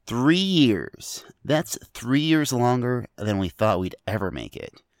3 years. That's 3 years longer than we thought we'd ever make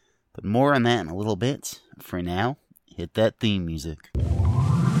it. But more on that in a little bit. For now, hit that theme music.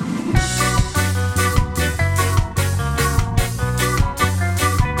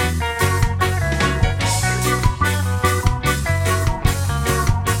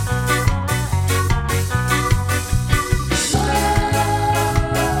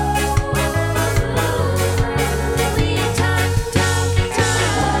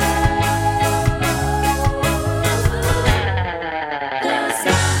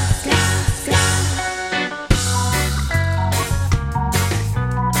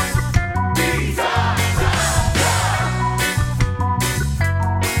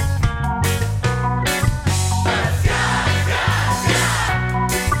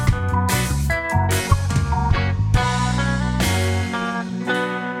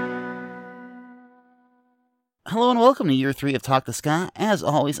 Hello and welcome to year 3 of Talk the Ska. As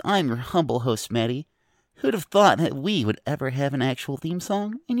always, I'm your humble host, Maddie. Who'd have thought that we would ever have an actual theme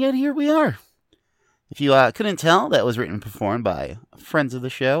song? And yet here we are. If you couldn't tell, that was written and performed by friends of the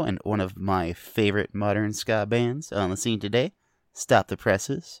show and one of my favorite modern ska bands on the scene today, Stop the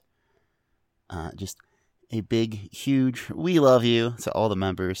Presses. Just a big, huge we love you to all the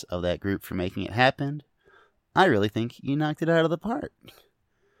members of that group for making it happen. I really think you knocked it out of the park.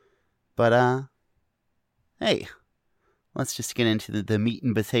 But, hey, let's just get into the meat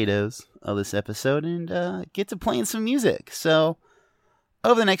and potatoes of this episode and get to playing some music. So,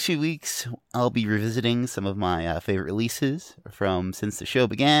 over the next few weeks, I'll be revisiting some of my favorite releases from since the show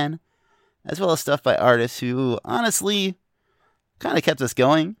began, as well as stuff by artists who, honestly, kind of kept us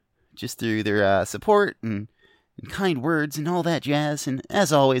going, just through their support and kind words and all that jazz. And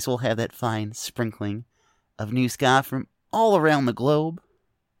as always, we'll have that fine sprinkling of new ska from all around the globe.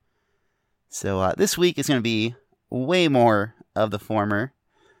 So this week is going to be way more of the former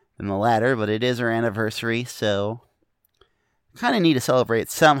than the latter, but it is our anniversary, so kind of need to celebrate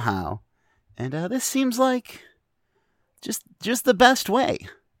somehow. And this seems like just the best way.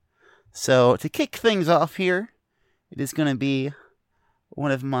 So to kick things off here, it is going to be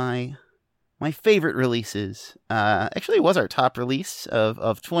one of my favorite releases. Actually, it was our top release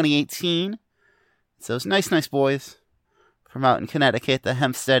of 2018. So it's Nice Boys from out in Connecticut, the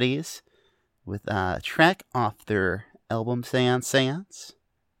Hempsteadies, with a track off their album Seance Seance.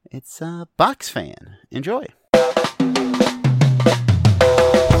 It's Box Fan. Enjoy.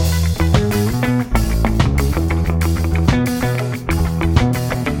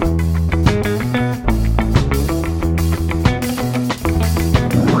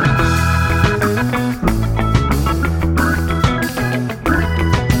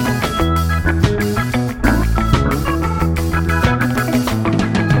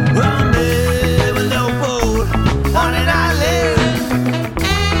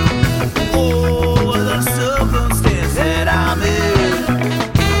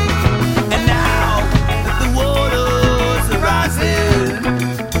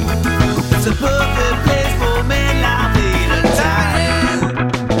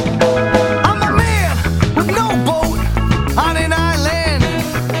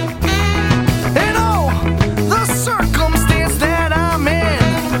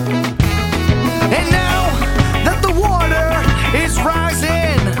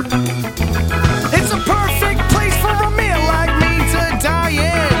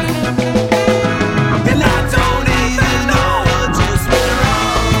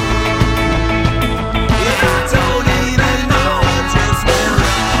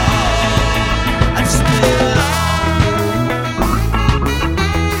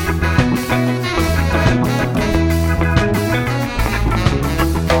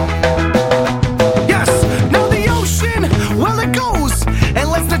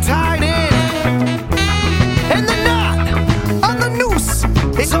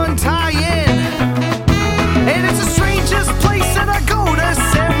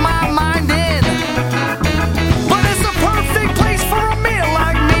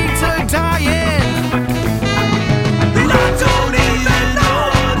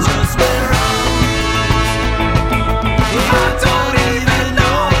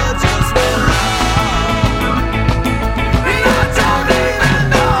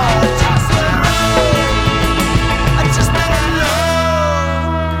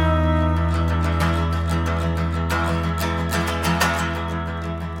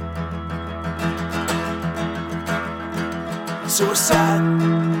 Suicide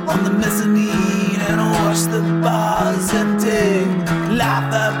on the mezzanine and watch the bars empty.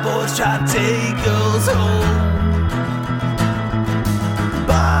 Laugh at boys try to take us home.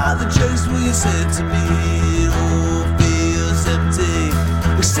 By the jokes we said to me, it all feels empty.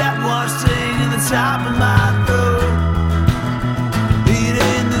 Except top of my throat.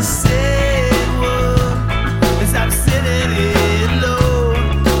 Eating the same wood as I'm sitting here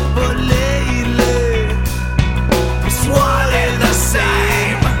alone. But lately, it's one and the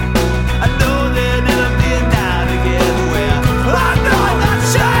same. I know there'll never be a night again where I know the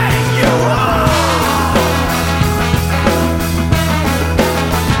chain you are.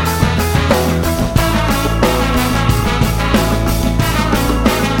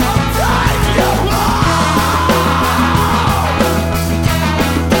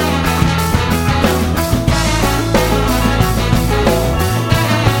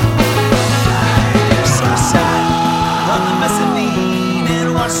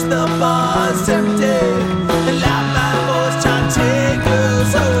 The bars empty, and like my boys trying to take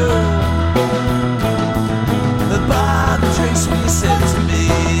us home. The bar, the drinks we sent to me,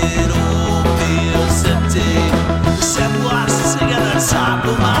 it all feels empty. Except what's sitting at the top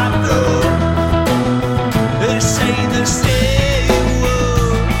of my throat. They say the same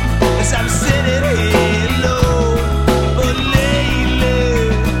word as I'm sitting here alone. But lately,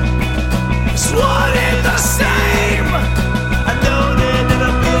 it's one and the same. I know there'll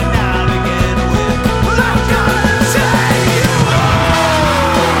never be a night again when I'm gonna take you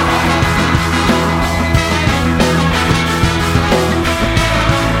home.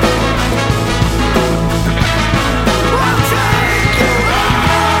 I'll take you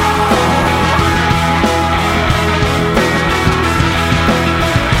home.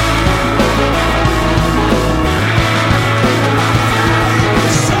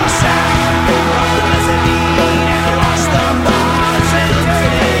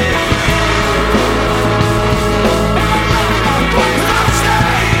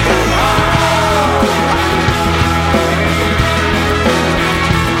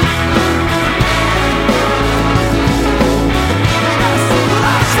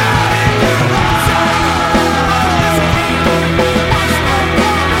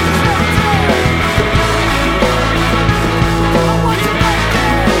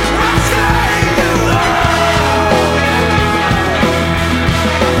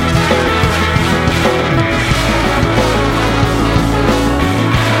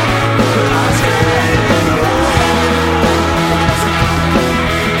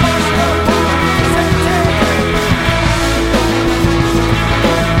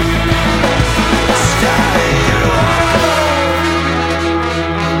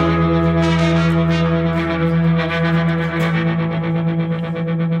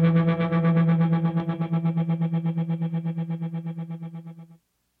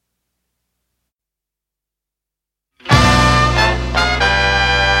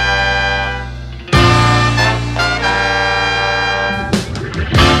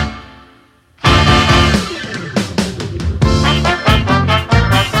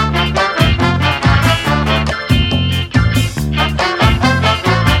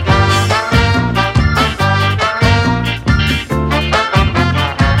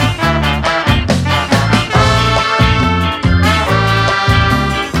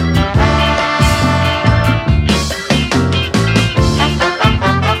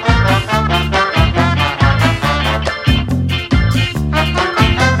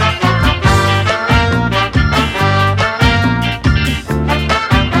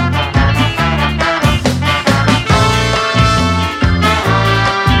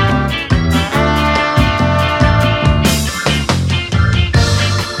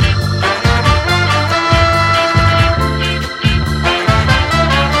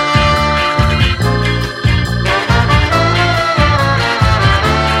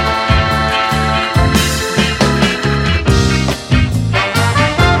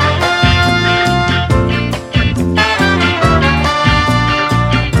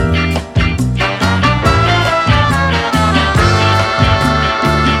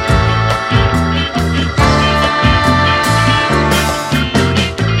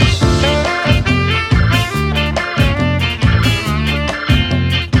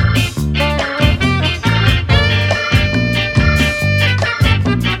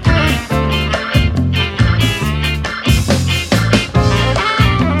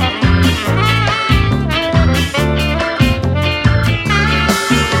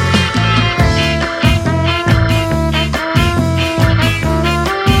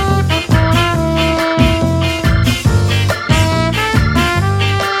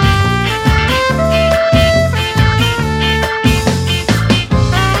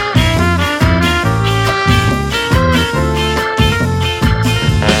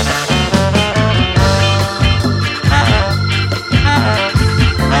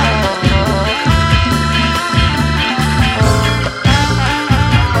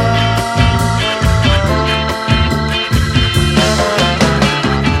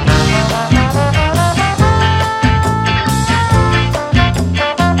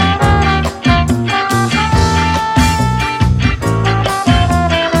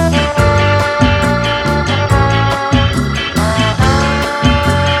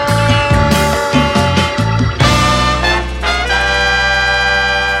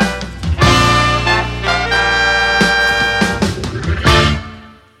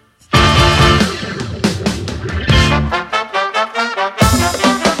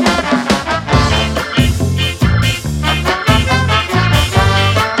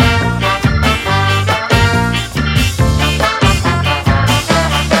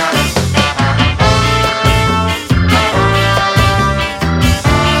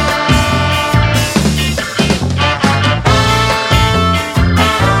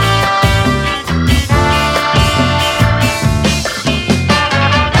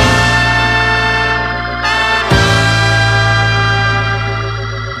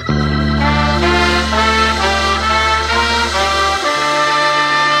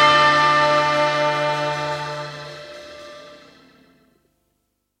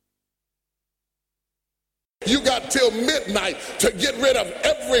 You got till midnight to get rid of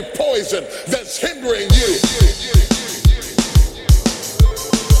every poison that's hindering you.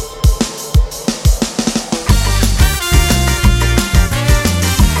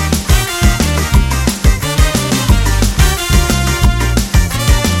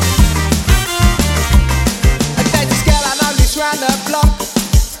 Round the block,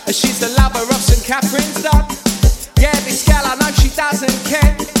 and she's the lover of St. Catherine's Dock. Yeah, this girl, I know she doesn't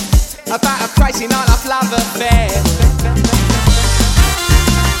care about a crazy night of love affair.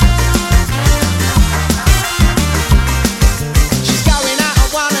 She's going out at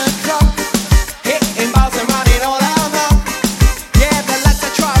 1 o'clock, hitting bars and running all over. Yeah, the lads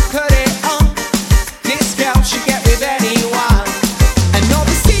are trying to put it on. This girl, she get with anyone, and all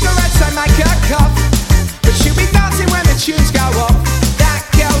the cigarettes they make her cough. But she'll be dancing when the tunes go off. That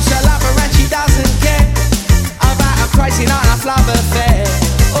girl's a lover and she doesn't care about a crazy night of love affair.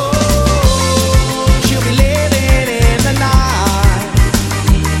 Oh, she'll be living in the night.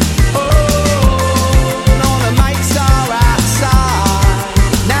 Oh, and all the mates are outside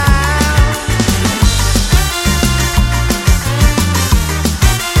now.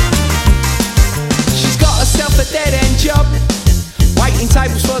 She's got herself a dead-end job, waiting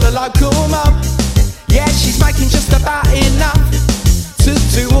tables for the local mob. Yeah, she's making just about enough to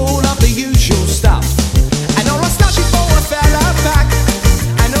do all of the usual stuff. And all her stuff she bought a fella back,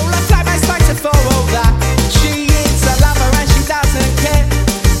 and all her flatmates like to follow that. She is a lover and she doesn't care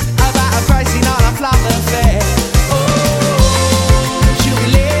about a crazy night of love affair. Oh, she'll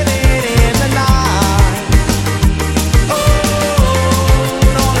be living in the night. Oh,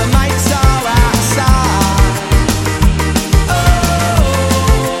 and all her mates are outside.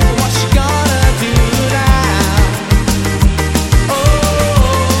 Oh, what's she gonna do?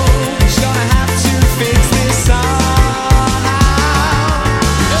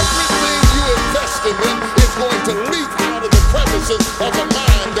 Of a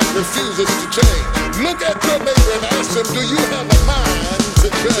mind that refuses to change. Look at your neighbor and ask him, do you have a mind to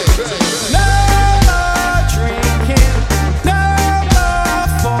change? No more drinking, no more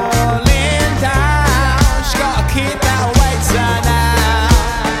falling down. She's got a kid that waits her now.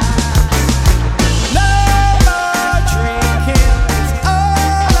 No more drinking, it's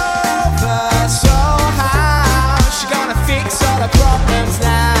all over. So how she gonna fix all the problems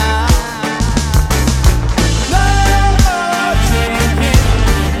now?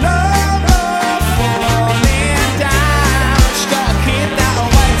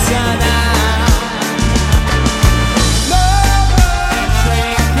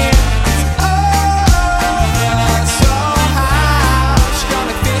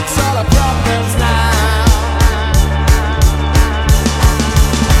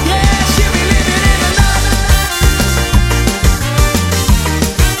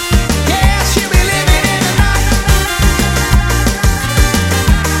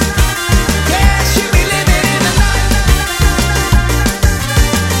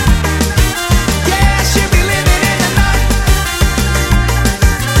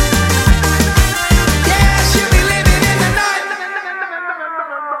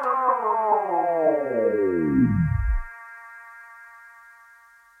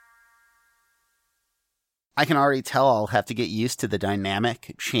 I can already tell I'll have to get used to the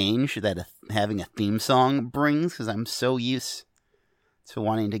dynamic change that having a theme song brings, because I'm so used to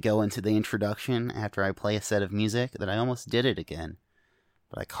wanting to go into the introduction after I play a set of music that I almost did it again.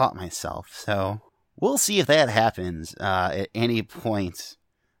 But I caught myself, so we'll see if that happens at any point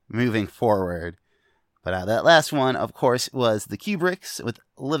moving forward. But that last one, of course, was the Kubricks with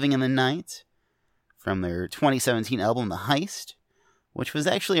Living in the Night from their 2017 album, The Heist, which was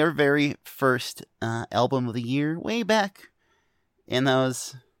actually our very first album of the year, way back in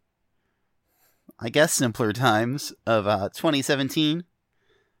those, I guess, simpler times of 2017.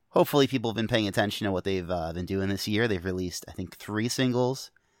 Hopefully people have been paying attention to what they've been doing this year. They've released, I think, 3 singles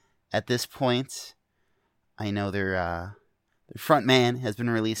at this point. I know their front man has been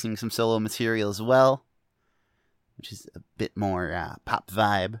releasing some solo material as well, which is a bit more pop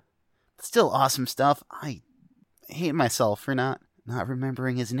vibe. But still awesome stuff. I hate myself for not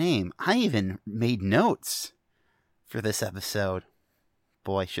remembering his name. I even made notes for this episode.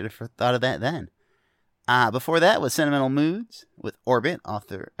 Boy, should have thought of that then. Before that was Sentimental Moods with Orbit off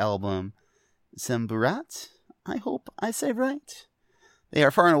their album Semburat. I hope I say right. They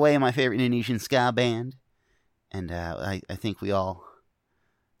are far and away my favorite Indonesian ska band. And I think we all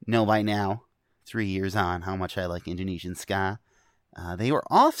know by now, 3 years on, how much I like Indonesian ska. They were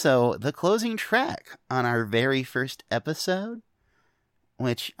also the closing track on our very first episode,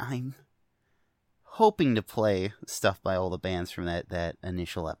 which I'm hoping to play stuff by all the bands from that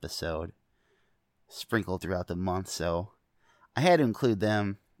initial episode. sprinkled throughout the month, so I had to include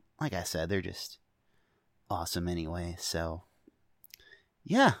them. Like I said, they're just awesome anyway, so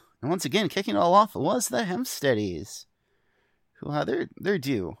yeah. And once again, kicking it all off was the Hempsteadies, who they're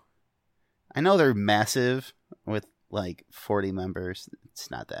due. I know they're massive with like 40 members. It's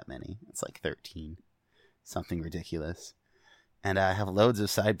not that many. It's like 13. Something ridiculous. And I have loads of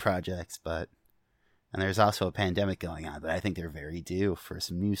side projects, and there's also a pandemic going on, but I think they're very due for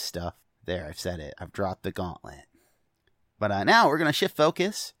some new stuff. There, I've said it. I've dropped the gauntlet. But now we're going to shift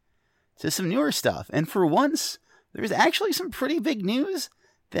focus to some newer stuff. And for once, there's actually some pretty big news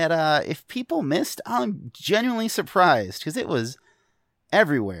that if people missed, I'm genuinely surprised, because it was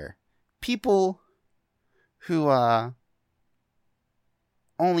everywhere. People who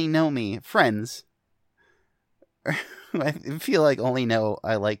only know me, friends, who I feel like only know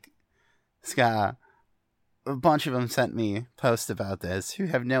I like ska, a bunch of them sent me posts about this who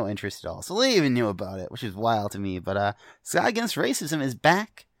have no interest at all. So they even knew about it, which is wild to me. But Ska Against Racism is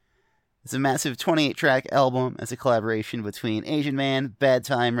back. It's a massive 28-track album. It's a collaboration between Asian Man, Bad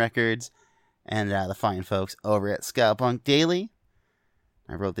Time Records, and the fine folks over at Ska Punk Daily.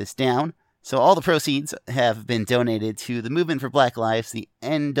 I wrote this down. So all the proceeds have been donated to the Movement for Black Lives, the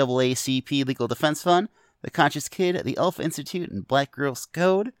NAACP Legal Defense Fund, the Conscious Kid, the Alpha Institute, and Black Girls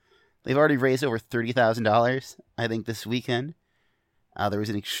Code. They've already raised over $30,000, I think, this weekend. There was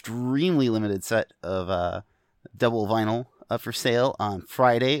an extremely limited set of double vinyl up for sale on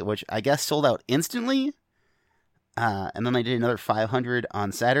Friday, which I guess sold out instantly. And then I did another 500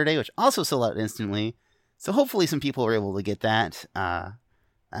 on Saturday, which also sold out instantly. So hopefully some people were able to get that. I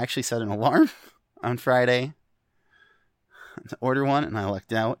actually set an alarm on Friday to order one, and I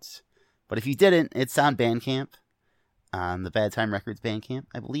lucked out. But if you didn't, it's on Bandcamp, on the Bad Time Records Bandcamp,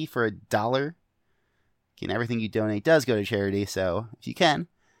 I believe for $1. Again, everything you donate does go to charity, so if you can,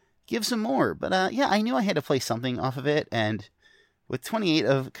 give some more. But yeah, I knew I had to play something off of it, and with 28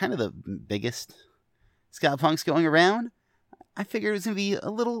 of kind of the biggest ska punks going around, I figured it was going to be a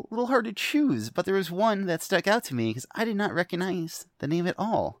little hard to choose, but there was one that stuck out to me because I did not recognize the name at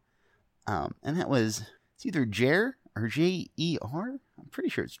all. And that was, it's either Jer or J-E-R? I'm pretty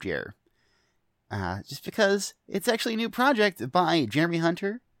sure it's Jer. Just because it's actually a new project by Jeremy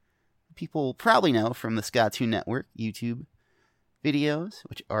Hunter. People probably know from the Ska Tune Network YouTube videos,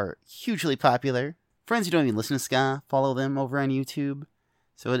 which are hugely popular. Friends who don't even listen to ska follow them over on YouTube.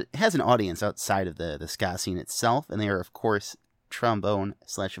 So it has an audience outside of the ska scene itself, and they are, of course,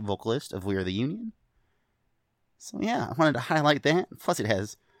 trombone/vocalist of We Are the Union. So yeah, I wanted to highlight that. Plus it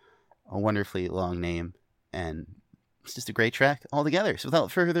has a wonderfully long name, and it's just a great track altogether. So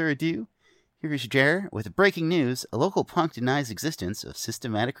without further ado, here is Jer with breaking news: a local punk denies existence of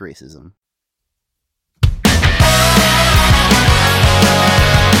systematic racism.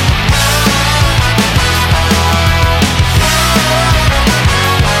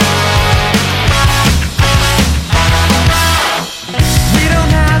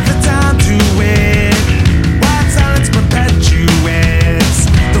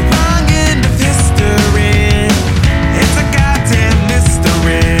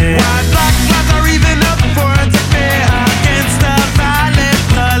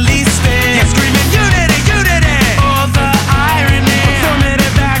 Police state.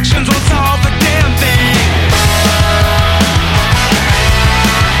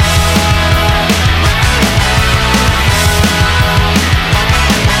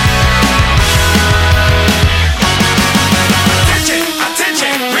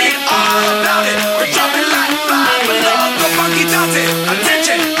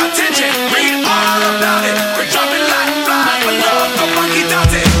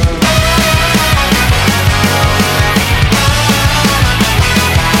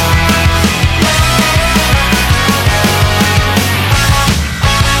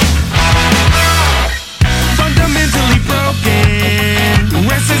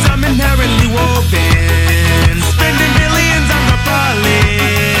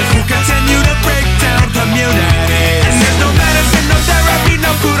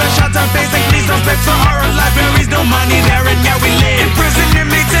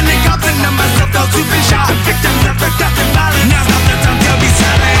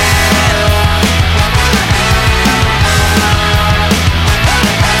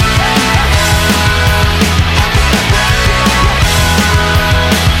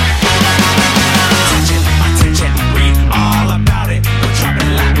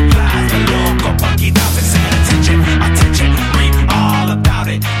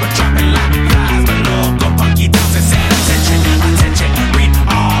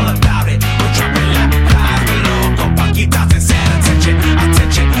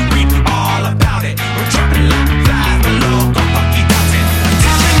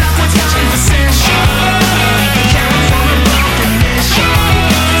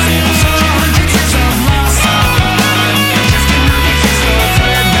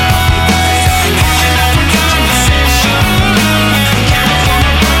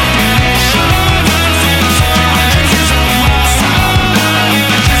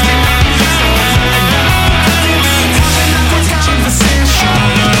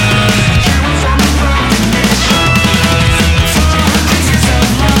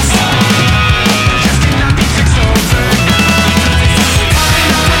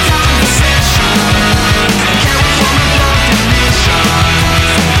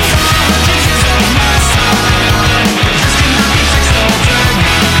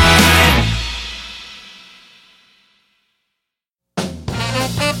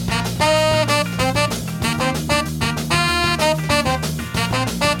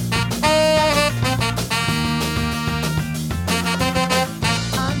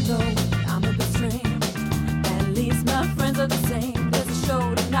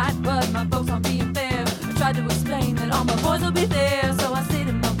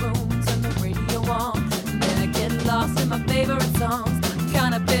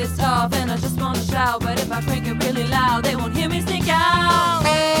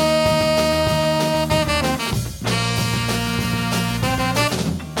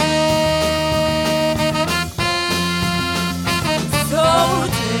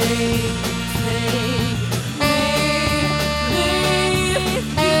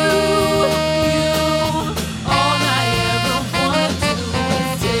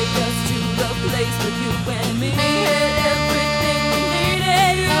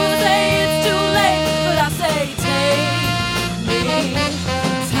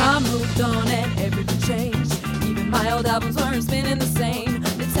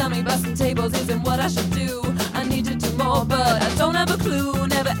 waiting tables isn't what I should do. I need to do more, but I don't have a clue.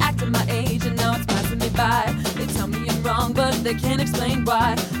 Never acted my age, and now it's passing me by. They tell me I'm wrong, but they can't explain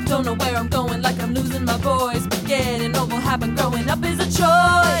why. Don't know where I'm going, like I'm losing my voice. But getting old will happen, growing up is a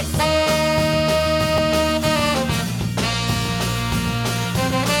choice.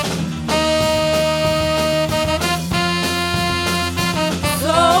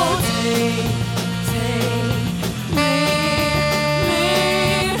 So take me,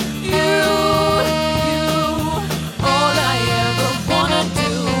 you. All I ever wanna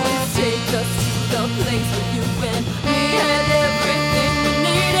do is take us to the place where you and me had everything we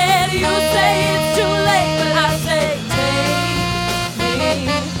needed. You say it's too late, but I say take me.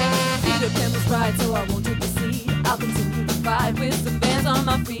 Peter Pan was right, so I won't take the seat. I'll continue to fight with some bands on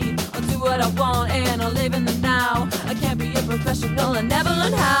my feet. I'll do what I want and I'll live in the now. I can't be a professional and never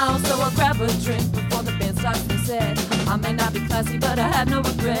learn how, so I'll grab a drink before the band starts the set. I may not be classy, but I have no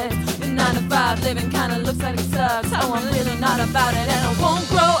regrets. The 9 to 5 living kinda looks like it sucks, so I'm really not about it and I won't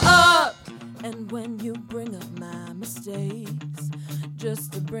grow up. And when you bring up my mistakes,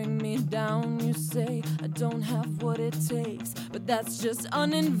 just to bring me down, you say I don't have what it takes, but that's just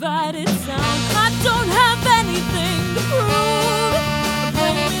uninvited sound. I don't have anything to prove. I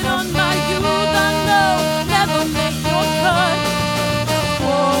blame it on my youth, I know. Never make your cut.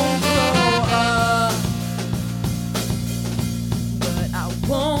 Won't grow up, but I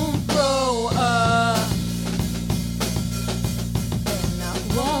won't grow up, and I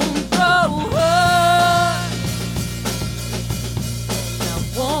won't grow up, and I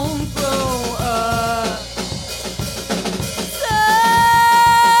won't grow up. So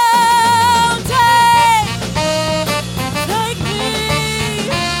take me,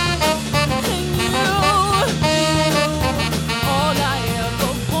 and you. All I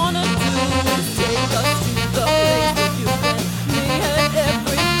ever wanna do is take us to the place where you and me had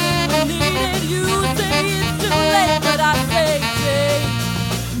everything we needed. You say it's too late, but I say take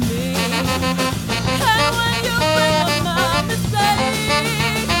me. And when you bring up my mistakes,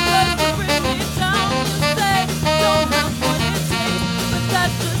 just to bring me down, you say don't have what it takes, but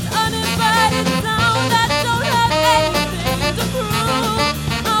that's just uninvited sound. I don't have anything to prove.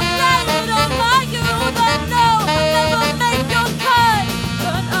 I'm blame it on my youth. I know I'll never make your cut,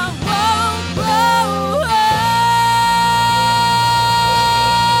 but I won't grow up.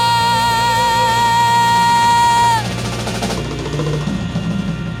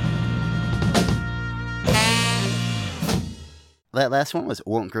 That last one was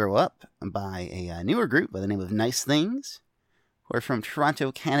Won't Grow Up by a newer group by the name of Nice Things, who are from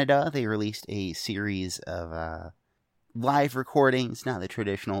Toronto, Canada. They released a series of live recordings, not the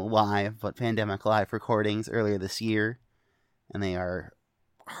traditional live, but pandemic live recordings earlier this year. And they are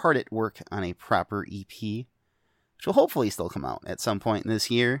hard at work on a proper EP, which will hopefully still come out at some point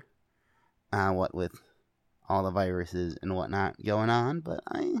this year. What with all the viruses and whatnot going on, but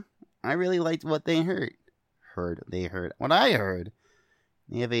I really liked what they heard. What I heard.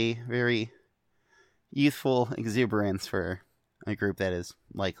 They have a very youthful exuberance for a group that is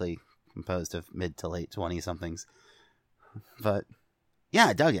likely composed of mid to late 20-somethings. But yeah,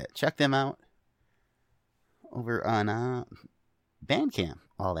 I dug it. Check them out over on Bandcamp.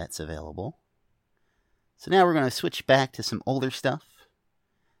 All that's available. So now we're going to switch back to some older stuff.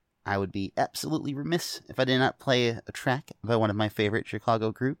 I would be absolutely remiss if I did not play a track by one of my favorite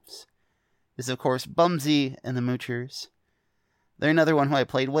Chicago groups. This is, of course, Bumsy and the Moochers. They're another one who I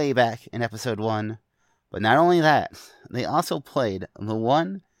played way back in episode 1. But not only that, they also played the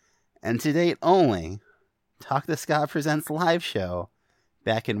one, and to date only, Talk the Ska Presents live show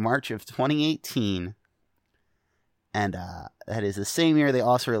back in March of 2018. And that is the same year they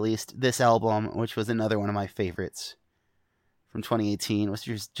also released this album, which was another one of my favorites from 2018, which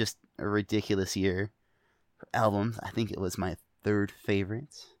was just a ridiculous year for albums. I think it was my third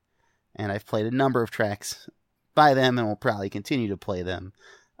favorite. And I've played a number of tracks by them and will probably continue to play them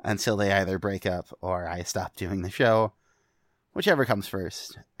until they either break up or I stop doing the show, whichever comes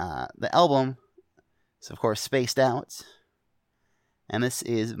first. The album is, of course, Spaced Out. And this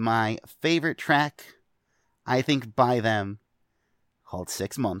is my favorite track, I think, by them, called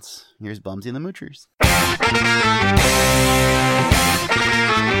 6 Months. Here's Bumsy and the Moochers.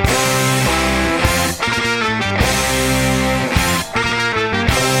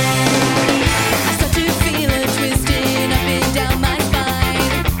 I start to feel it twisting up and down my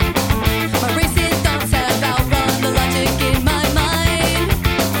spine. My racing thoughts have outrun the logic in my mind.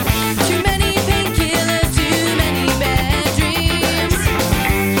 Too many painkillers, too many bad dreams.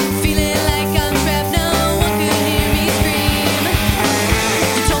 Feeling like I'm trapped, no one could hear me scream.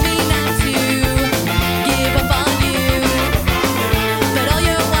 You told me not to give up on you, but all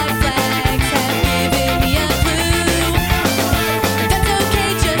your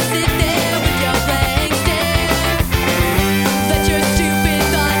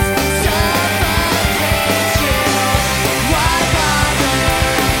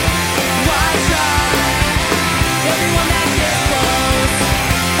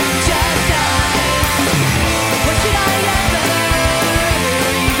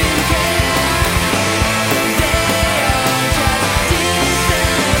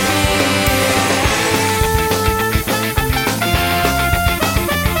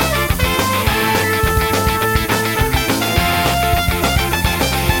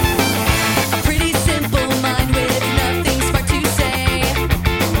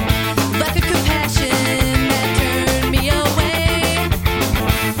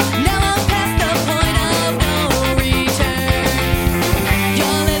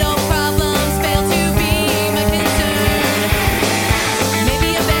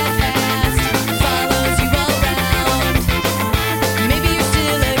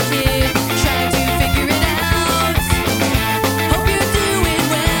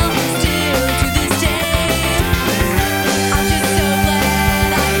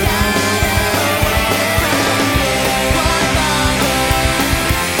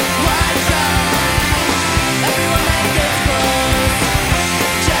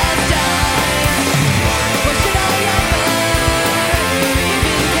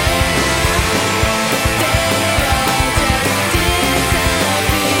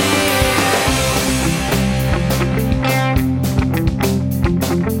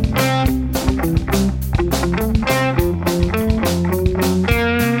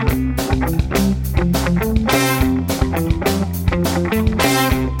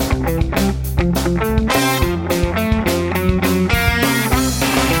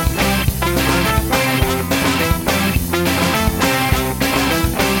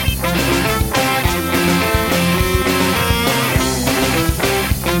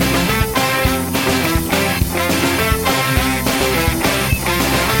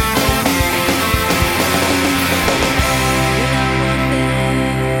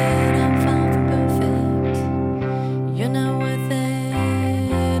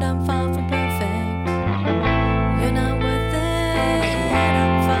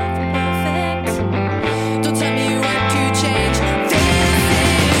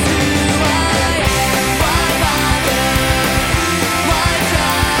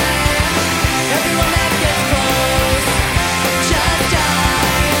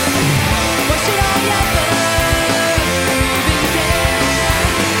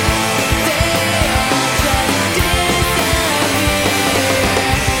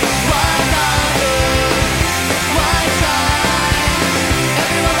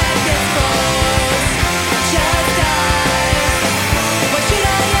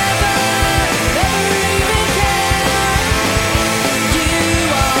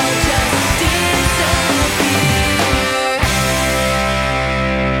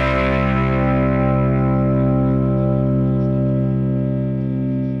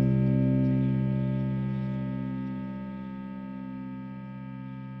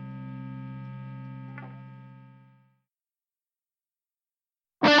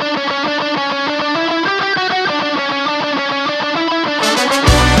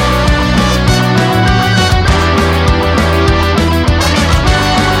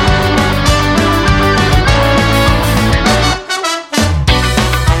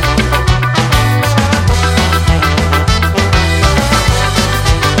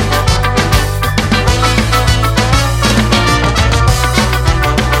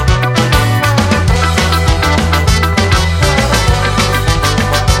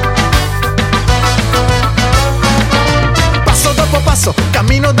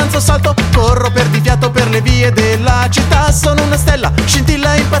cammino, danzo, salto, corro per di fiato per le vie della città. Sono una stella,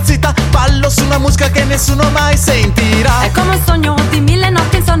 scintilla impazzita, ballo sulla musica che nessuno mai sentirà. È come un sogno di 1000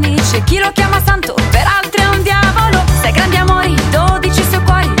 notti insonni, c'è chi lo chiama santo, per altri è un diavolo. Sei grandi amori, 12 suoi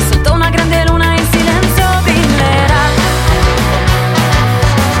cuori, sotto una grande luna in silenzio brillerà.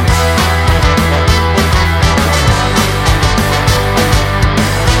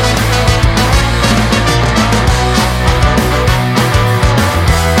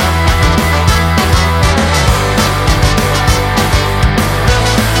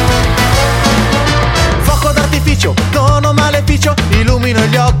 Dono maleficio, illumino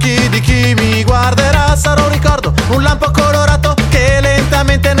gli occhi di chi mi guarderà. Sarò un ricordo, un lampo colorato che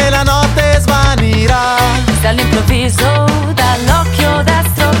lentamente nella notte svanirà. Se all'improvviso dall'occhio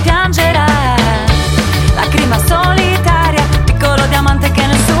destro piangerà, lacrima solitaria, piccolo diamante che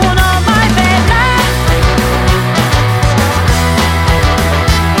nessuno mai vedrà.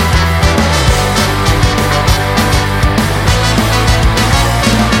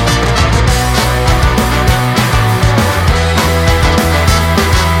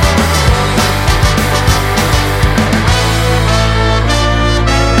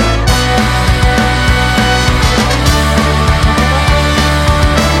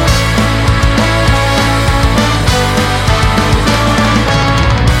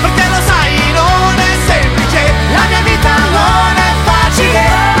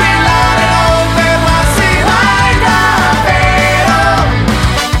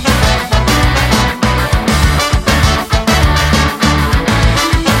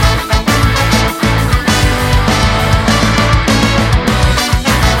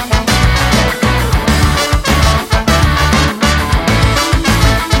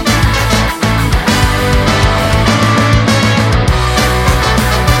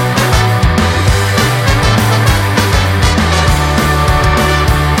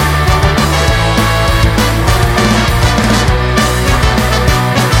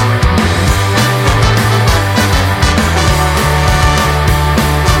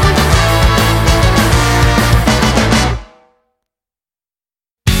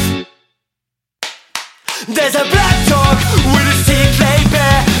 There's a black dog with his teeth laid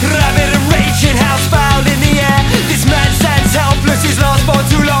bare, rabid and raging, housebound in the air. This man stands helpless, he's lost for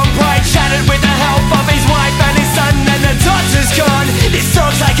too long, pride shattered with the help of his wife and his son, and the daughter's gone. This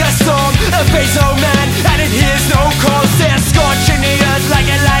dog's like a storm, a base old man, and it hears no calls. They're scorching the earth like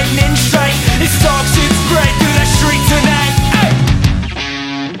a lightning strike. This dog shoots straight through the street tonight. Hey!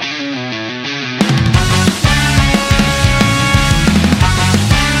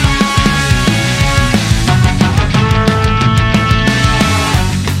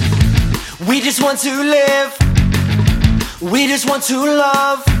 We just want to live, we just want to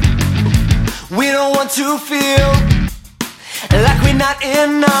love, we don't want to feel like we're not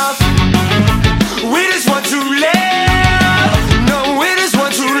enough. We just want to live, no, we just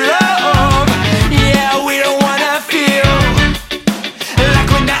want to love. Yeah, we don't wanna feel like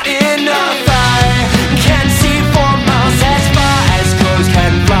we're not enough. I can see for miles as far as crows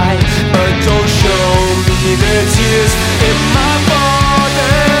can fly, but don't show me the tears in my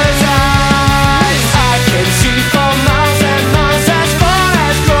father's eyes. I can see for miles and miles as far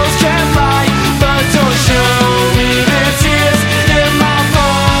as crows can fly, but don't show me the tears in my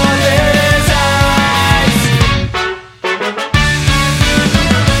father's eyes.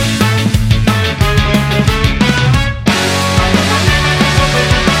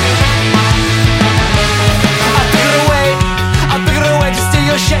 I figured a way to steal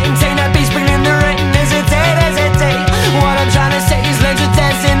your shame. Take that beast, bring in the rain. Hesitate, hesitate. What I'm trying to say is learn to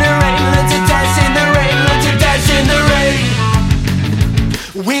dance in the rain. Learn to dance in the rain. Learn to dance in the rain.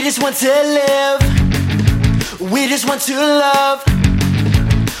 We just want to live, we just want to love,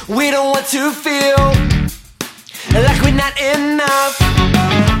 we don't want to feel like we're not enough.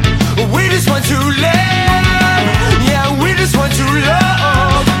 We just want to live, yeah, we just want to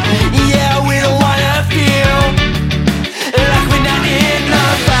love, yeah, we don't wanna feel like we're not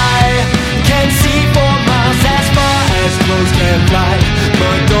enough. I can see for miles as far as crows can fly,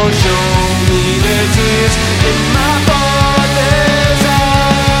 but don't show me the tears in my father's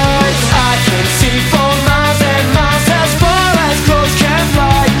eyes. I can see for miles and miles as far as crows can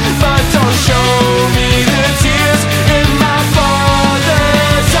fly, but don't show me the tears in my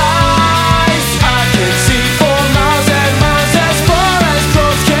father's eyes. I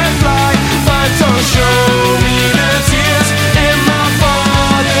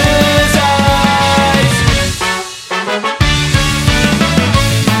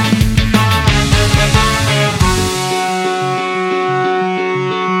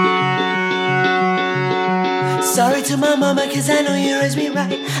cause I know you raised me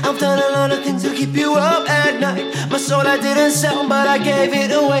right. I've done a lot of things to keep you up at night. My soul I didn't sell, but I gave it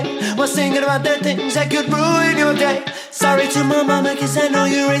away. Was thinking about the things that could ruin your day. Sorry to my mama, cause I know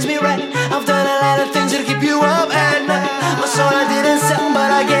you raised me right. I've done a lot of things to keep you up at night. My soul I didn't sell, but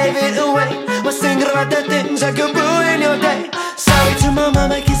I gave it away. Was thinking about the things that could ruin your day. Sorry to my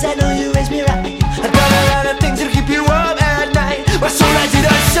mama, cause I know you raised me right. I've done a lot of things to keep you up at night. My soul I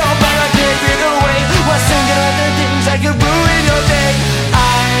didn't sell, but I gave it away. Was thinking about the things that could ruin your day.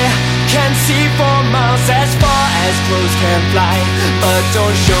 I can see for miles as far as crows can fly, but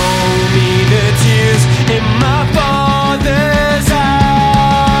don't show me the tears in my father's eyes.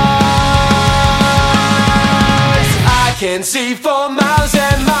 I can see for miles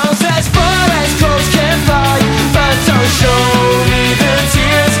and miles as far as crows can fly, but don't show me the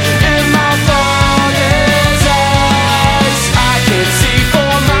tears in my father's eyes. I can see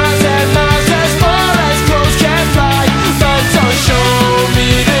for miles and miles as far as crows can fly, but don't show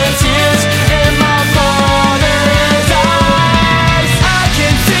me the tears in my father's eyes. I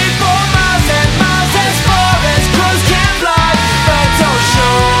can see for miles and miles as far as crows can fly, but don't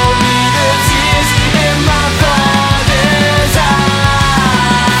show me the tears in my father's eyes.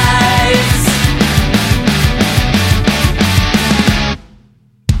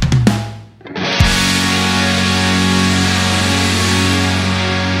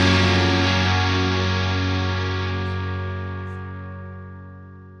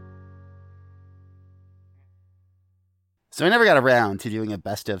 So I never got around to doing a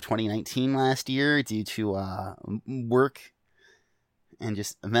best of 2019 last year due to work and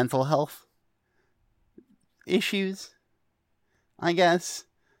just mental health issues, I guess.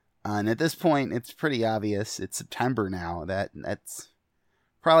 And at this point, it's pretty obvious. It's September now. That's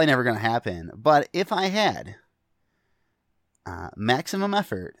probably never going to happen. But if I had Maximum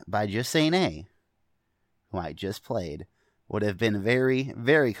Effort by Just Say Nay, who I just played, would have been very,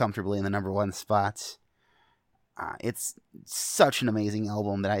 very comfortably in the number one spots. It's such an amazing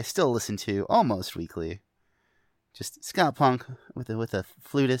album that I still listen to almost weekly. Just ska punk with a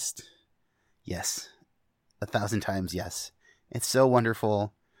flutist. Yes. 1,000 times yes. It's so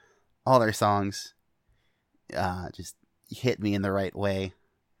wonderful. All their songs just hit me in the right way.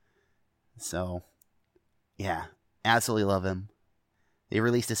 So, yeah. Absolutely love him. They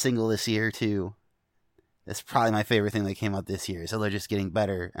released a single this year, too. That's probably my favorite thing that came out this year. So they're just getting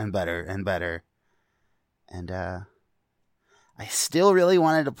better and better and better. And I still really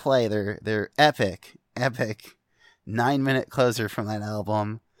wanted to play their epic 9-minute closer from that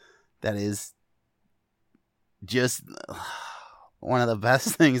album. That is just one of the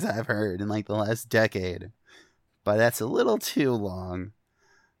best things I've heard in like the last decade. But that's a little too long.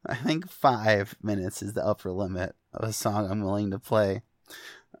 I think 5 minutes is the upper limit of a song I'm willing to play.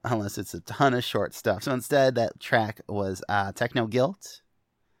 Unless it's a ton of short stuff. So instead, that track was Techno Guilt.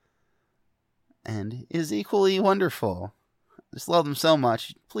 And is equally wonderful. Just love them so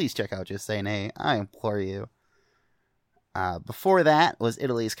much. Please check out Just Say Nay. I implore you. Before that was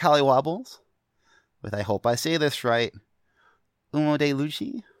Italy's Collywobbles with, I hope I say this right, Uomo de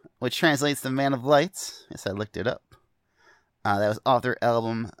Luci, which translates to Man of Lights. Yes, I looked it up. That was off their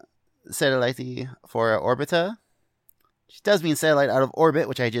album Satellite for Orbita, which does mean satellite out of orbit,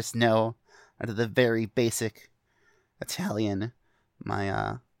 which I just know out of the very basic Italian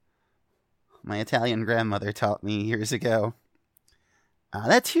my Italian grandmother taught me years ago.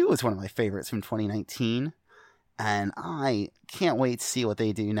 That too was one of my favorites from 2019. And I can't wait to see what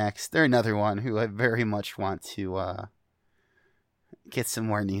they do next. They're another one who I very much want to get some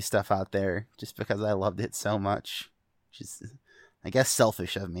more new stuff out there. Just because I loved it so much. Which is, I guess,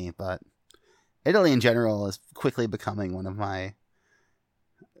 selfish of me. But Italy in general is quickly becoming one of my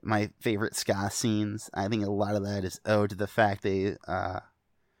favorite ska scenes. I think a lot of that is owed to the fact they...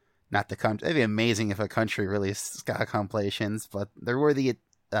 not the country. It'd be amazing if a country released ska compilations, but there were the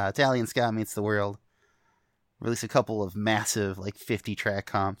Italian Ska Meets the World. Released a couple of massive, 50-track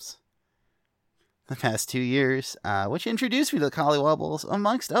comps the past 2 years, which introduced me to the Collywobbles,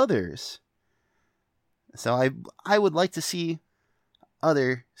 amongst others. So I would like to see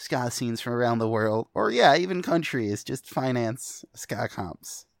other ska scenes from around the world, or even countries, just finance ska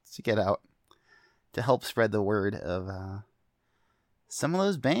comps to get out to help spread the word of some of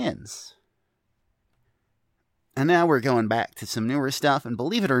those bands. And now we're going back to some newer stuff, and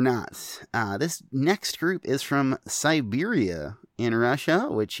believe it or not, this next group is from Siberia in Russia,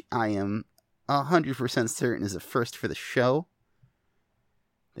 which I am 100% certain is a first for the show.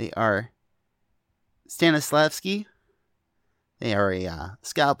 They are Stanislavski. They are a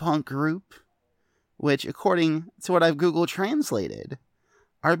ska punk group, which, according to what I've Google translated,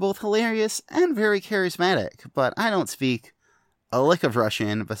 are both hilarious and very charismatic, but I don't speak a lick of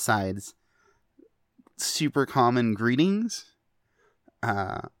Russian besides super common greetings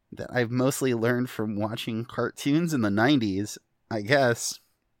that I've mostly learned from watching cartoons in the 90s, I guess.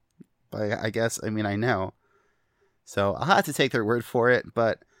 I mean, I know. So I'll have to take their word for it,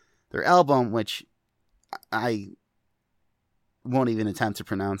 but their album, which I won't even attempt to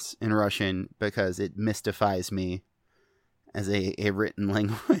pronounce in Russian because it mystifies me as a written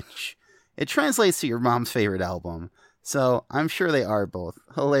language. It translates to your mom's favorite album, so I'm sure they are both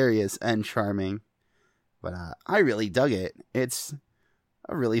hilarious and charming. But I really dug it. It's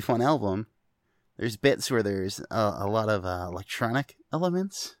a really fun album. There's bits where there's a lot of electronic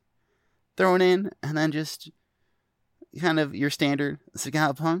elements thrown in, and then just kind of your standard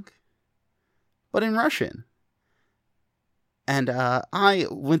ska punk, but in Russian. And I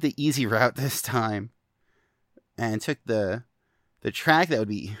went the easy route this time and took the track that would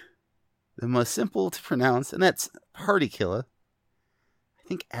be the most simple to pronounce, and that's Party Killer. I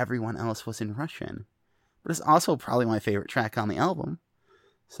think everyone else was in Russian, but it's also probably my favorite track on the album.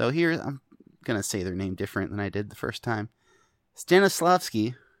 So here, I'm going to say their name different than I did the first time.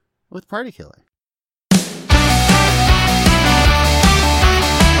 Stanislavski with Party Killer.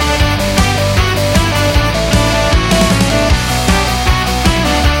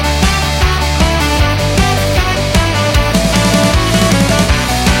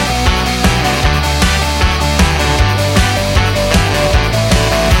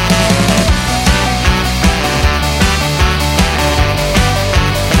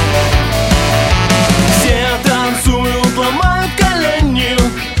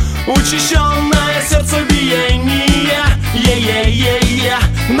 Учащенное сердцебиение,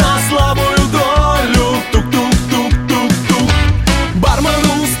 на слабую долю, тук-тук-тук-тук-тук.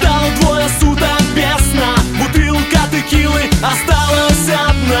 Бармену устал двое суток без сна, бутылка текилы осталась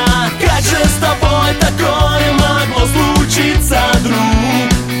одна. Как же с тобой такое могло случиться,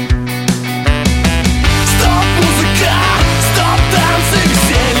 друг? Стоп, музыка, стоп, танцы,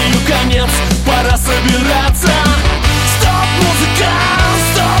 веселью конец, пора собираться. Стоп, музыка,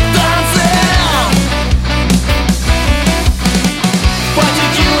 стоп, танцы.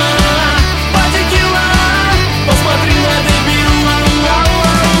 Потекила, потекила, посмотри на дебила.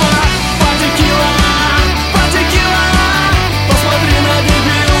 Потекила, потекила, посмотри на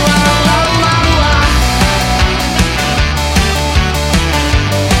дебила.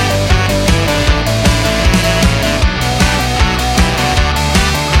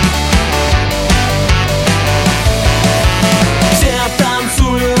 Все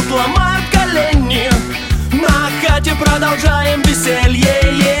танцуют, ломают колени, на хате продолжаем веселье.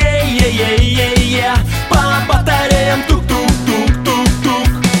 По батареям тук-тук-тук-тук-тук.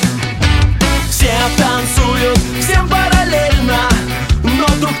 Все танцуют, всем параллельно, но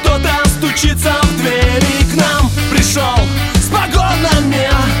вдруг кто-то стучится в двери. К нам пришел с погонами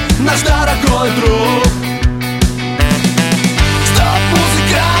наш дорогой друг. Стоп,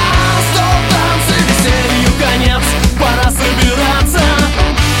 музыка, стоп, танцы, веселью конец, пора собираться.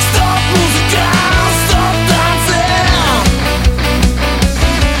 Стоп, музыка, стоп, танцы.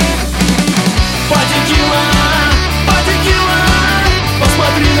 Потекила, потекила,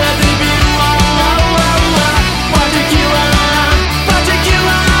 посмотри на дебила. Потекила,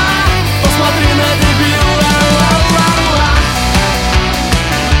 потекила, посмотри на дебила.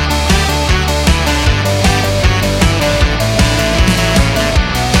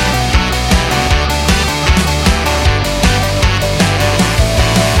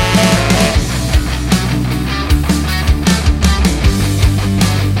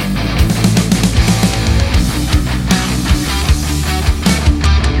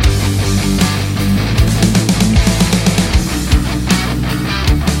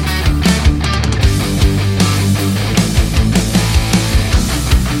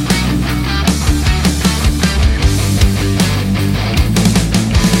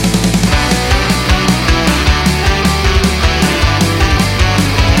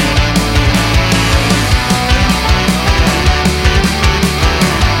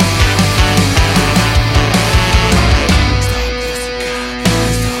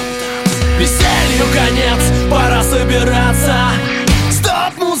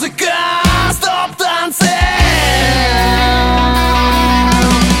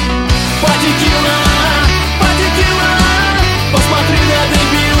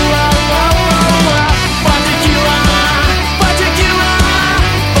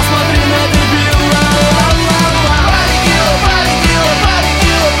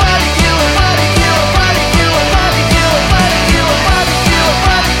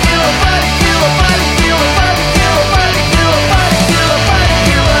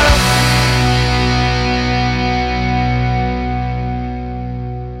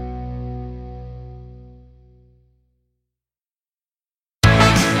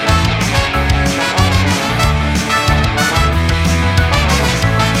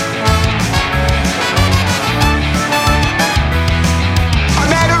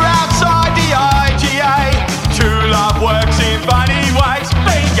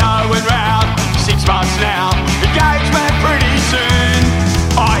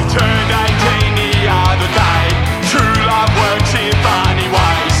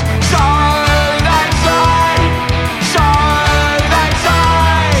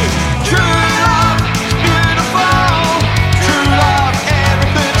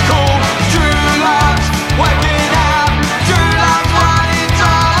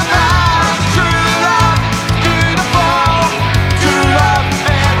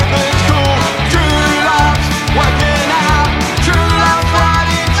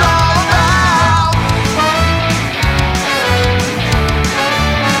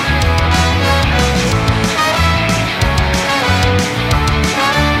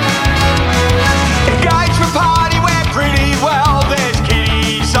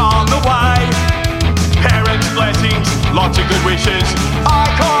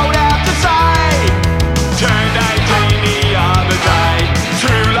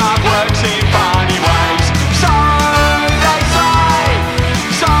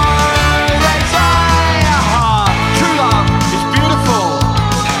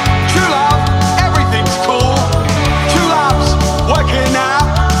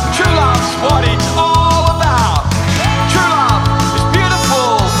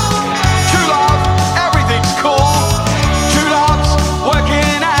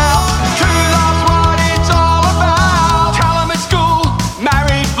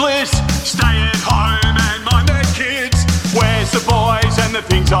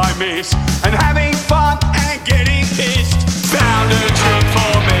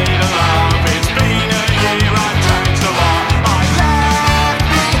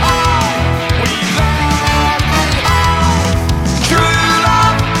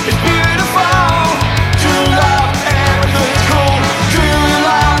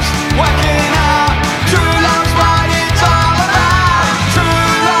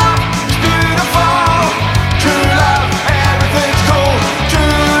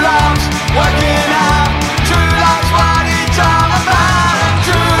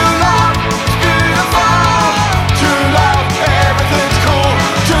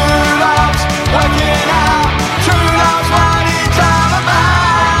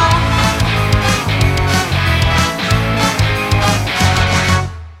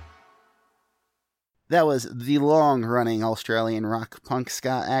 That was the long-running Australian rock punk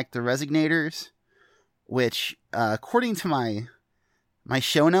ska act, The Resignators, which, according to my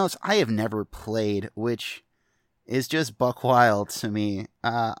show notes, I have never played, which is just buck wild to me.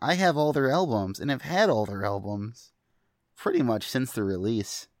 I have all their albums, and have had all their albums pretty much since the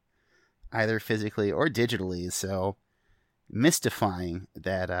release, either physically or digitally, so mystifying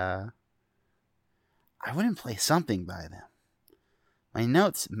that I wouldn't play something by them. My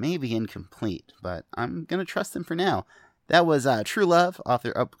notes may be incomplete, but I'm going to trust them for now. That was True Love off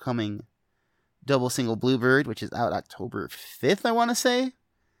their upcoming double single Bluebird, which is out October 5th, I want to say.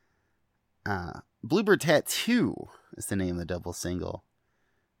 Bluebird Tattoo is the name of the double single.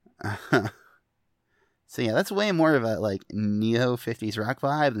 So yeah, that's way more of a like neo-50s rock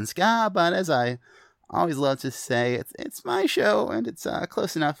vibe than ska, but as I always love to say, it's my show, and it's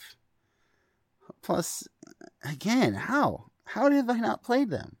close enough. Plus, again, how have I not played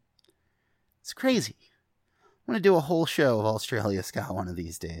them? It's crazy. I'm going to do a whole show of Australia ska one of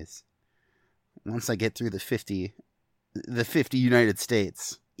these days. Once I get through the 50 United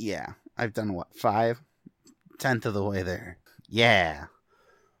States. Yeah, I've done what, 5/10 of the way there. Yeah.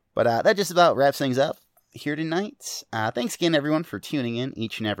 But that just about wraps things up here tonight. Thanks again, everyone, for tuning in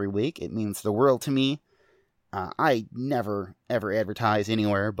each and every week. It means the world to me. I never, ever advertise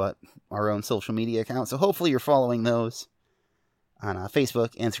anywhere but our own social media accounts, so hopefully you're following those on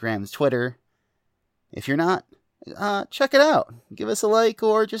Facebook, Instagram, Twitter. If you're not, check it out. Give us a like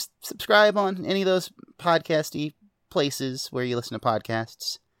or just subscribe on any of those podcasty places where you listen to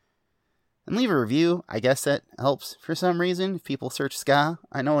podcasts. And leave a review. I guess that helps for some reason. If people search ska,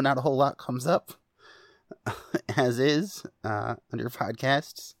 I know not a whole lot comes up as is under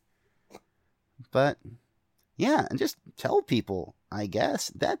podcasts. But yeah, and just tell people, I guess.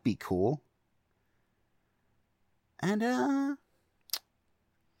 That'd be cool. And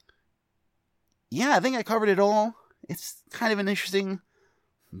yeah, I think I covered it all. It's kind of an interesting,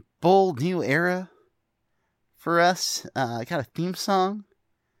 bold new era for us. I got a theme song.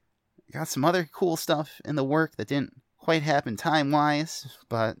 Got some other cool stuff in the work that didn't quite happen time-wise,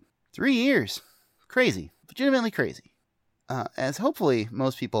 but 3 years. Crazy. Legitimately crazy. As hopefully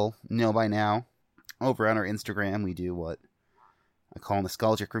most people know by now, over on our Instagram, we do what I call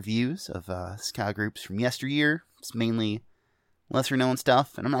nostalgic reviews of ska groups from yesteryear. It's mainly lesser-known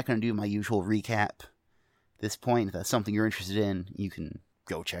stuff, and I'm not going to do my usual recap at this point. If that's something you're interested in, you can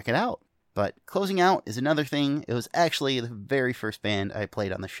go check it out. But closing out is another thing. It was actually the very first band I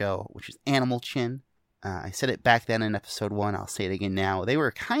played on the show, which is Animal Chin. I said it back then in episode 1. I'll say it again now. They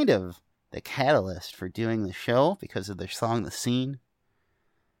were kind of the catalyst for doing the show because of their song The Scene.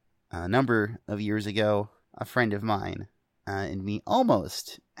 A number of years ago, a friend of mine and me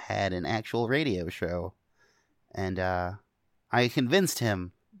almost had an actual radio show. And I convinced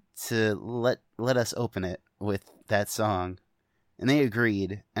him to let us open it with that song. And they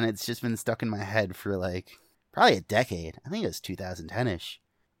agreed, and it's just been stuck in my head for like probably a decade. I think it was 2010-ish.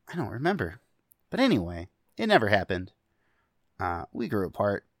 I don't remember. But anyway, it never happened. We grew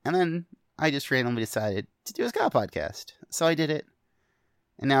apart, and then I just randomly decided to do a ska podcast. So I did it.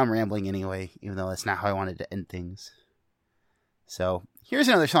 And now I'm rambling anyway, even though that's not how I wanted to end things. So here's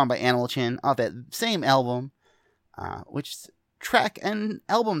another song by Animal Chin off that same album, which track and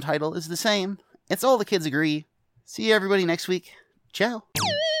album title is the same. It's All the Kids Agree. See you everybody next week. Ciao.